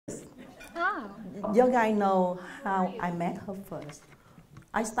Oh. You guys know how I met her first.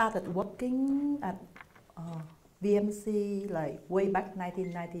 I started working at VMC like way back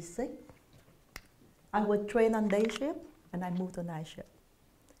 1996. I was trained on day shift and I moved to night shift.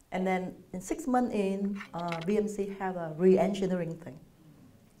 And then in 6 months in, VMC have a re-engineering thing.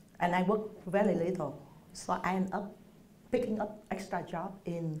 And I worked very little. So I ended up picking up extra job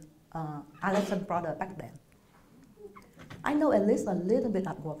in Alexander Brothers back then. I know at least a little bit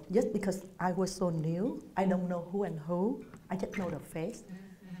at work, just because I was so new. I don't know who and who. I just know the face.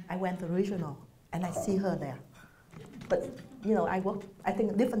 I went to regional and I see her there. But you know, I work, I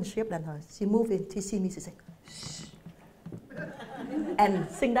think, different shift than her. She moved in, she see me, she said, shh. And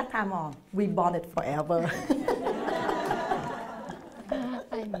since that time on, we bonded forever.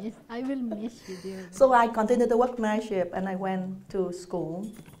 I will miss you, dear. So I continued to work night shift and I went to school.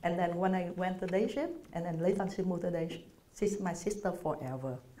 And then when I went to day shift, and then later she moved to day shift, she's my sister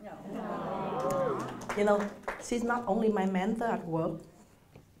forever. You know, she's not only my mentor at work,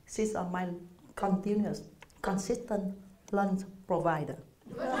 she's my continuous, consistent lunch provider.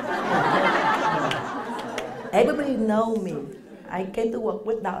 Everybody know me. I came to work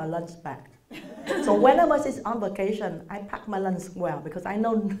without a lunch bag. So whenever she's on vacation, I pack my lunch well because I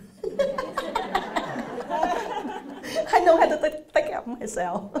know I know how to take care of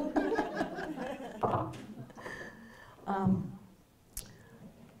myself.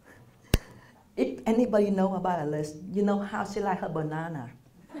 If anybody know about Alice, you know how she like her banana.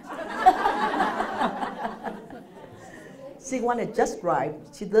 She want it just right.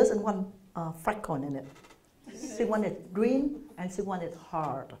 She doesn't want freckle in it. She want it green and she want it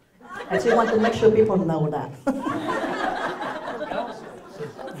hard. And she want to make sure people know that.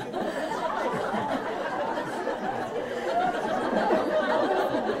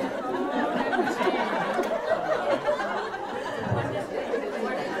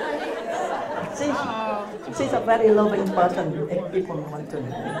 She's a very loving person if people want to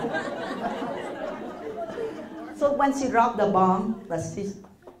know. So when she dropped the bomb that she's,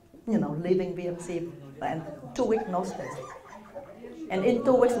 you know, leaving VMC and 2 weeks notice. And in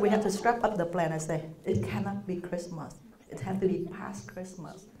 2 weeks we have to strap up the plan and say, it cannot be Christmas. It has to be past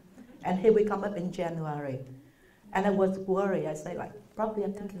Christmas. And here we come up in January. And I was worried. I say like, probably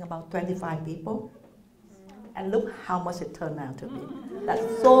I'm thinking about 25 people. And look how much it turned out to be. That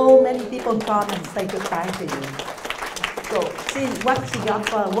so many people come and say goodbye to you. So see what she got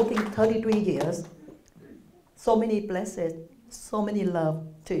for working 33 years. So many blessings, so many love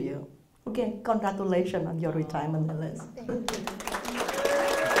to you. Okay, congratulations on your retirement, Alice.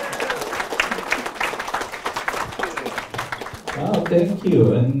 Oh, thank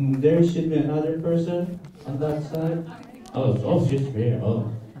you. And there should be another person on that side. Oh, she's here.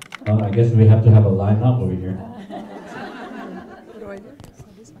 Oh, I guess we have to have a lineup over here.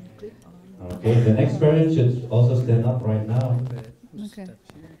 Okay, the next person should also stand up right now. Okay.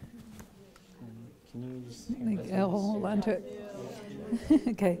 I'll hold on to it.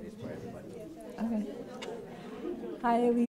 Okay. Okay. Hi, Elise.